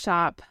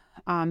 workshop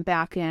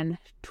back in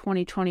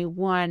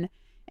 2021,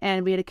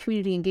 and we had a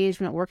community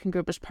engagement working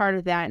group as part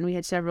of that, and we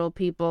had several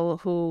people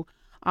who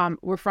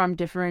were from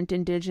different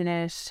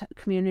indigenous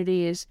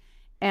communities,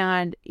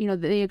 and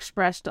they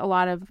expressed a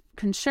lot of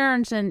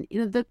concerns, and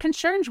the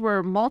concerns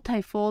were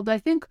multifold. I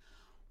think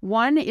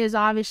one is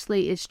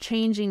obviously is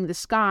changing the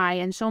sky,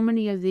 and so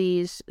many of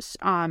these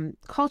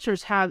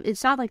cultures have,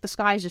 it's not like the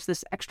sky is just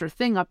this extra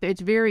thing up there. It's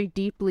very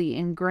deeply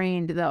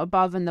ingrained. The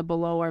above and the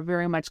below are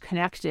very much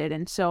connected,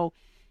 and so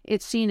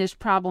it's seen as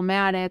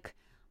problematic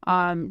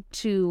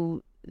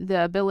to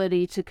the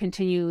ability to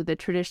continue the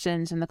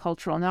traditions and the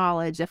cultural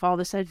knowledge if all of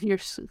a sudden your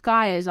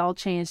sky is all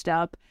changed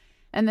up.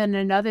 And then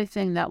another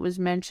thing that was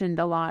mentioned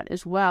a lot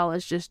as well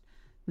is just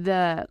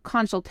the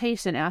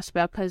consultation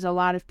aspect, because a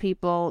lot of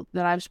people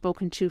that I've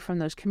spoken to from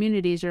those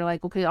communities are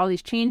like, okay, all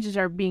these changes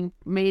are being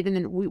made and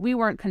then we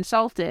weren't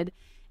consulted.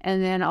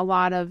 And then a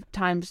lot of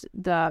times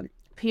the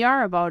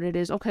PR about it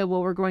is, okay,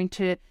 well, we're going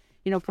to,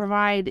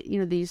 provide,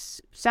 these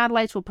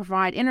satellites will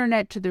provide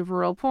internet to the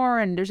rural poor.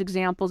 And there's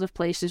examples of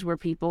places where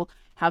people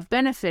have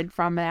benefited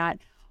from that.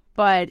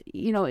 But,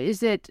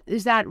 is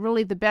that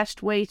really the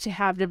best way to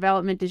have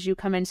development as you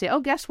come in and say, oh,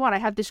 guess what? I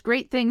have this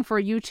great thing for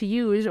you to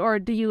use. Or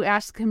do you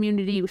ask the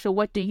community, so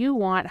what do you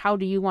want? How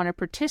do you want to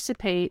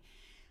participate?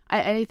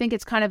 I think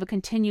it's kind of a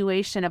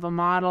continuation of a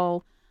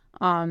model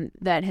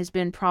that has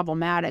been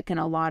problematic in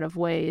a lot of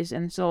ways.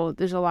 And so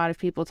there's a lot of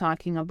people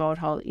talking about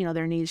how,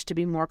 there needs to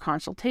be more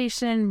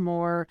consultation,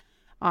 more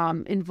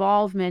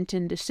involvement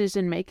in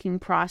decision-making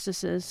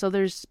processes. So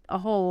there's a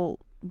whole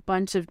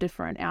bunch of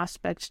different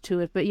aspects to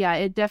it. But yeah,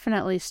 it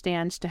definitely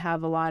stands to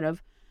have a lot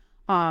of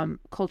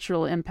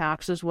cultural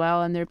impacts as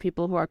well. And there are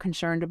people who are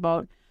concerned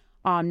about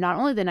not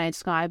only the night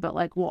sky, but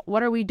like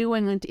what are we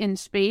doing in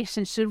space,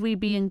 and should we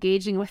be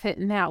engaging with it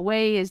in that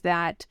way? Is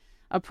that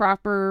a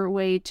proper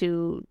way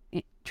to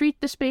treat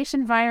the space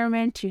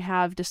environment? You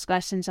have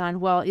discussions on,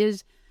 well,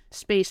 is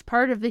space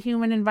part of the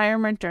human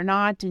environment or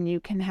not? And you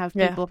can have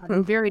people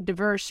have very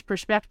diverse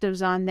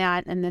perspectives on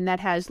that. And then that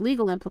has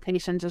legal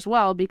implications as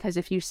well, because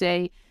if you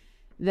say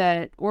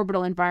that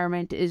orbital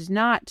environment is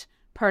not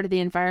part of the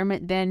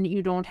environment, then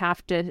you don't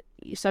have to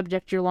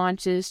subject your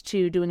launches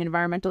to doing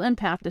environmental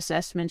impact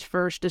assessments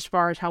first as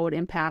far as how it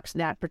impacts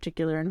that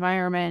particular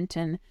environment.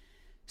 And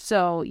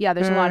so, yeah,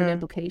 there's a lot of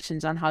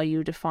implications on how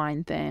you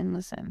define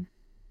things. And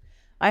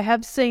I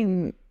have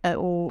seen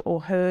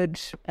or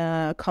heard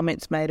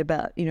comments made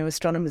about,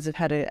 astronomers have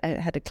had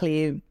a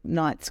clear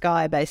night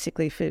sky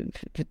basically for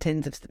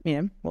tens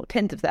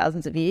of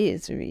thousands of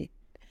years,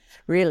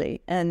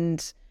 really,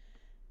 and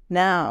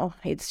now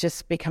it's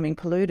just becoming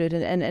polluted,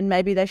 and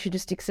maybe they should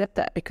just accept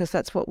that, because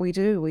that's what we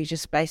do. We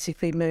just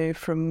basically move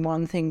from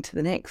one thing to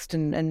the next,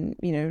 and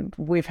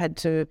we've had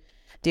to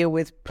deal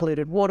with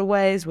polluted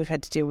waterways, we've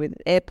had to deal with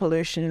air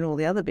pollution and all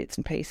the other bits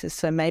and pieces.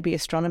 So maybe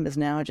astronomers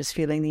now are just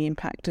feeling the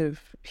impact of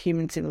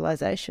human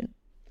civilization.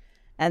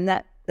 And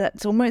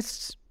that's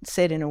almost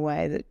said in a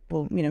way that,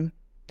 well,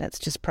 that's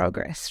just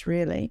progress,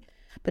 really.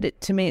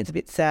 But to me, it's a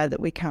bit sad that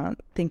we can't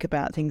think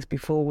about things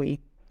before we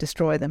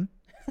destroy them.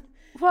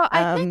 Well,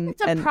 I think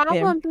it's a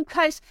problem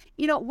because,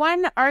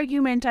 one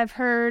argument I've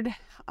heard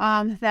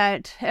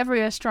that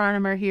every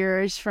astronomer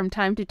hears from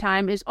time to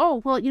time is,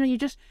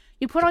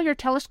 you put all your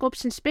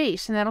telescopes in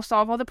space and that'll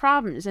solve all the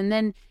problems. And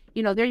then,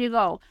 there you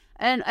go.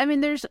 And I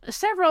mean, there's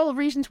several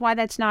reasons why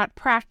that's not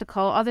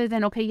practical, other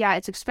than,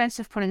 it's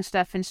expensive putting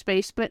stuff in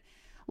space, but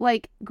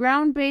like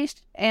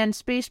ground-based and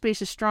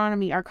space-based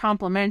astronomy are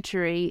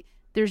complementary.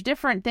 There's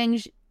different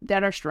things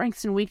that are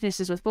strengths and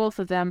weaknesses with both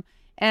of them.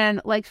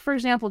 And like, for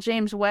example,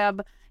 James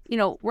Webb,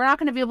 we're not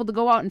going to be able to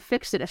go out and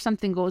fix it if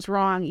something goes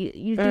wrong.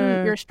 You do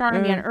your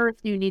astronomy on Earth,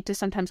 you need to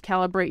sometimes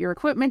calibrate your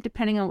equipment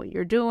depending on what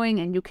you're doing,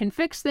 and you can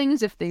fix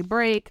things if they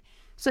break.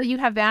 So you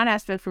have that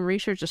aspect from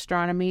research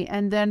astronomy.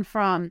 And then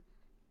from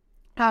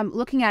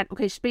looking at,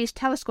 space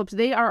telescopes,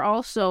 they are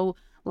also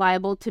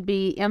liable to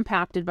be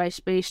impacted by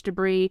space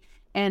debris.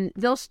 And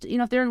they'll,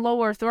 if they're in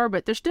low Earth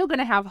orbit, they're still going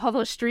to have all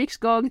those streaks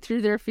going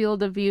through their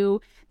field of view.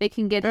 They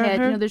can get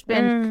hit. There's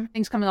been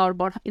things coming out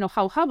about,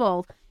 how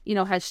Hubble,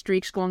 has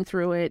streaks going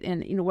through it.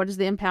 And, what is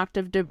the impact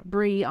of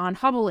debris on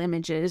Hubble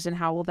images and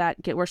how will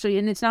that get worse? So,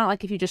 and it's not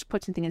like if you just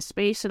put something in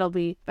space, it'll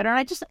be better. And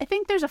I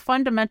think there's a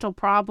fundamental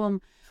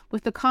problem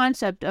with the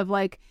concept of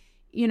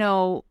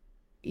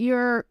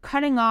you're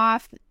cutting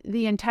off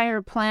the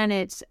entire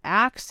planet's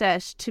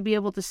access to be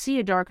able to see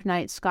a dark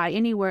night sky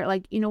anywhere.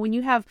 Like, when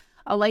you have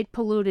a light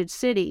polluted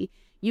city,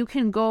 you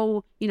can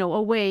go,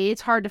 away.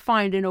 It's hard to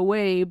find in a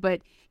way,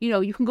 but,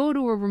 you can go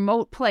to a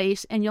remote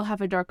place and you'll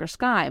have a darker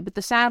sky, but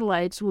the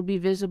satellites will be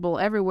visible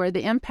everywhere.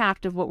 The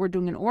impact of what we're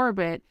doing in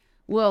orbit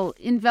will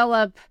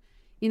envelop,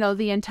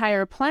 the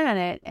entire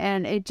planet.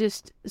 And it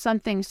just,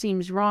 something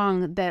seems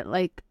wrong that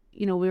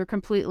we're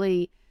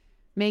completely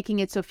making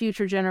it so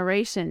future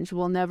generations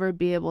will never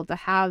be able to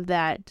have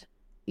that,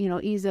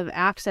 ease of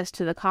access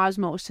to the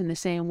cosmos in the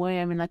same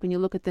way. I mean, like when you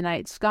look at the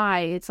night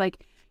sky, it's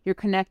like you're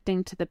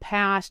connecting to the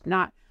past,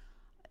 not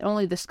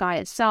only the sky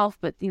itself,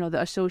 but, the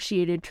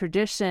associated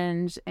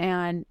traditions.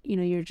 And,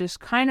 you're just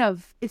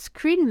it's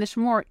creating this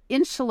more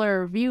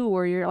insular view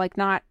where you're like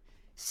not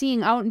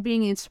seeing out and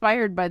being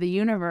inspired by the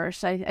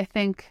universe. I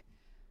think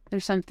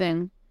there's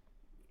something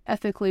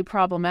ethically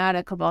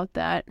problematic about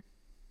that.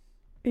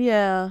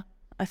 Yeah,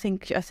 I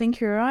think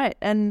you're right.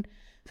 And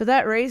for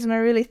that reason, I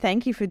really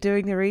thank you for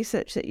doing the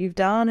research that you've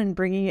done and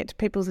bringing it to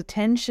people's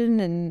attention.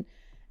 And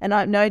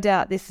I no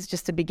doubt this is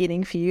just a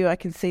beginning for you. I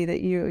can see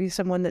that you're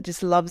someone that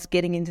just loves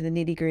getting into the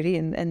nitty-gritty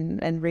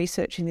and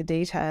researching the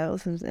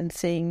details and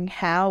seeing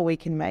how we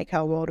can make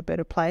our world a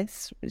better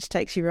place, which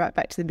takes you right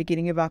back to the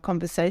beginning of our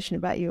conversation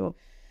about your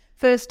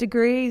first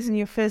degrees and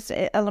your first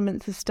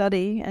elements of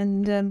study.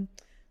 And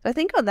I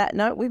think on that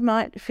note, we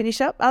might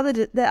finish up. Other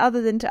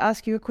than to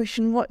ask you a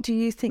question, what do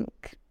you think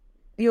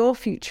your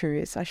future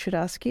is? I should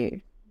ask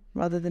you,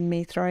 rather than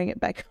me throwing it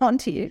back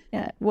onto you.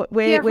 Yeah.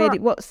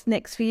 What's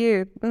next for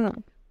you?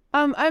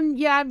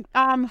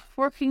 I'm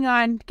working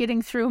on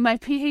getting through my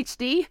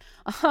PhD.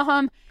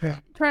 Trying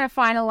to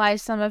finalize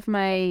some of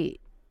my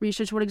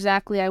research, what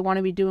exactly I want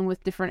to be doing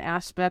with different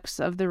aspects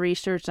of the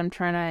research. I'm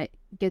trying to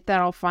get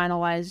that all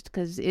finalized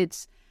because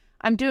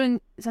I'm doing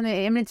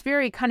something, I mean, it's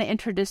very kind of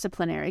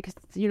interdisciplinary because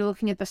you're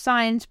looking at the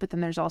science, but then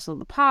there's also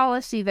the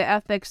policy, the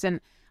ethics, and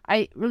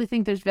I really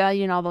think there's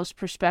value in all those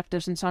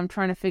perspectives. And so I'm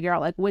trying to figure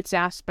out which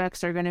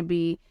aspects are going to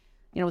be,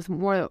 with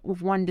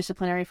one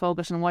disciplinary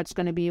focus and what's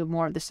going to be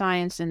more of the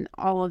science and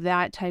all of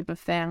that type of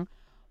thing.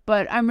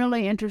 But I'm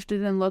really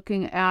interested in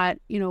looking at,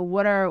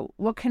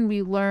 what can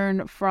we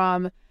learn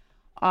from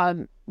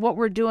what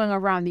we're doing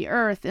around the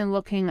Earth and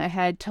looking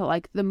ahead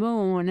to the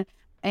moon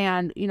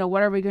And,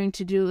 what are we going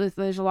to do?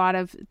 There's a lot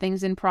of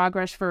things in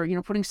progress for,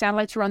 putting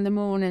satellites around the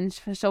moon. And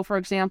so, for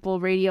example,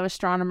 radio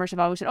astronomers have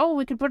always said,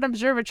 we could put an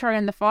observatory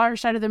on the far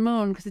side of the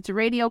moon because it's a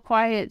radio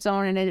quiet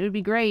zone and it would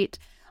be great.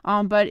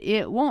 But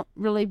it won't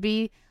really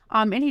be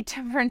any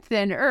different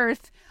than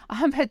Earth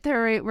at the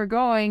rate we're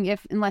going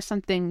unless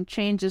something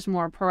changes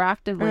more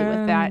proactively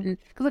with that. And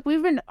look,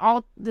 we've been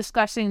all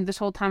discussing this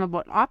whole time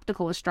about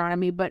optical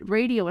astronomy, but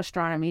radio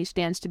astronomy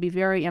stands to be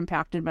very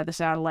impacted by the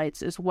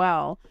satellites as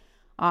well.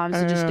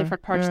 So just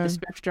different parts of the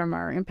spectrum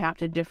are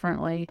impacted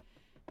differently.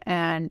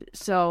 And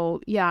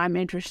so, I'm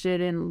interested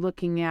in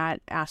looking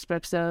at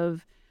aspects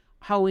of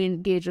how we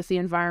engage with the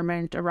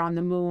environment around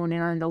the moon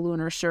and on the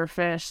lunar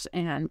surface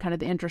and kind of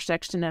the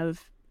intersection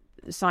of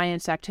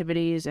science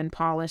activities and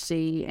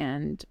policy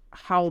and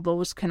how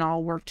those can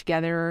all work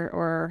together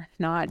or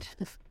not.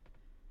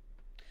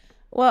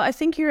 Well, I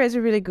think you raise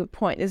a really good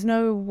point. There's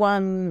no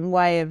one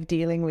way of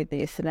dealing with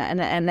this.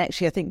 And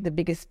actually, I think the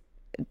biggest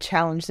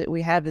challenge that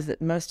we have is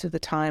that most of the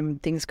time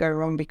things go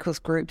wrong because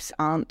groups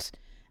aren't,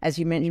 as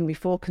you mentioned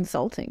before,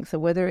 consulting. So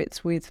whether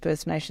it's with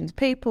First Nations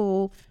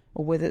people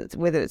or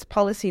whether it's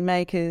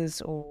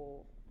policymakers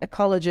or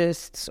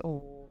ecologists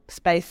or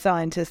space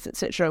scientists,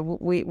 etc.,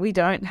 we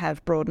don't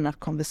have broad enough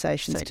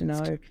conversations to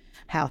know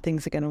how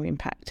things are going to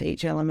impact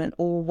each element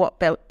or what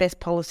best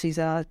policies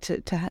are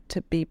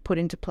to be put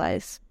into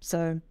place.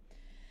 So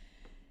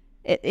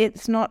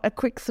it's not a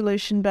quick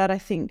solution, but I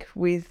think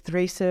with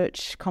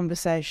research,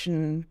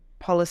 conversation,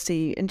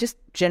 policy, and just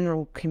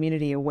general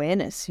community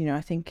awareness,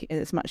 I think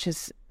as much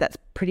as that's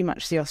pretty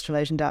much the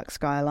Australasian Dark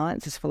Sky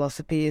Alliance's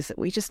philosophy, is that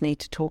we just need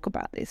to talk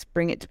about this,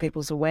 bring it to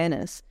people's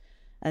awareness,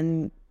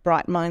 and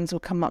bright minds will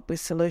come up with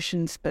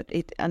solutions. But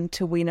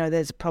until we know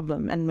there's a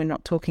problem and we're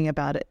not talking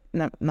about it,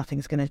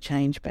 nothing's going to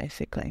change,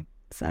 basically.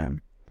 So,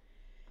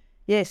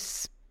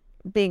 yes,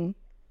 big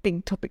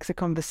topics of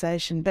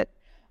conversation. But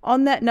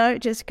on that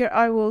note, Jessica,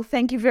 I will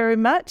thank you very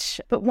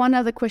much. But one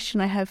other question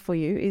I have for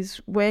you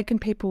is, where can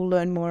people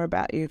learn more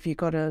about you? Have you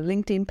got a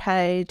LinkedIn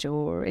page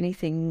or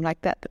anything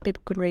like that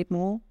people could read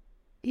more?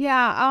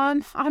 Yeah,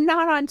 I'm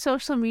not on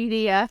social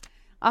media.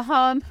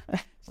 So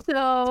it's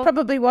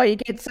probably why you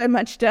get so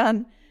much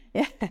done.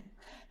 Yeah.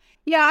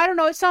 Yeah, I don't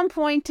know. At some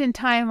point in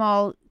time,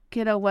 I'll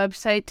get a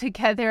website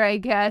together, I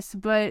guess.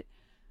 But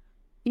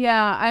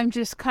yeah, I'm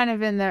just kind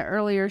of in the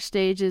earlier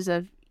stages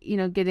of,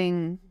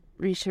 getting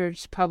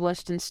research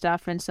published and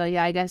stuff. And so,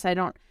 I guess I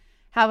don't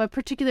have a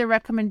particular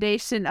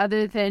recommendation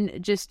other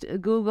than just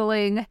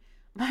Googling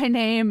my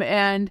name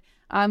and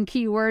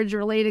keywords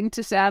relating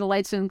to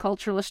satellites and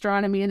cultural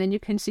astronomy, and then you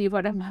can see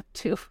what I'm up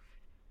to.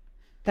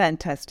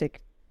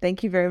 Fantastic.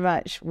 Thank you very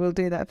much. We'll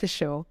do that for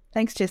sure.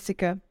 Thanks,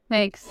 Jessica.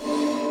 Thanks.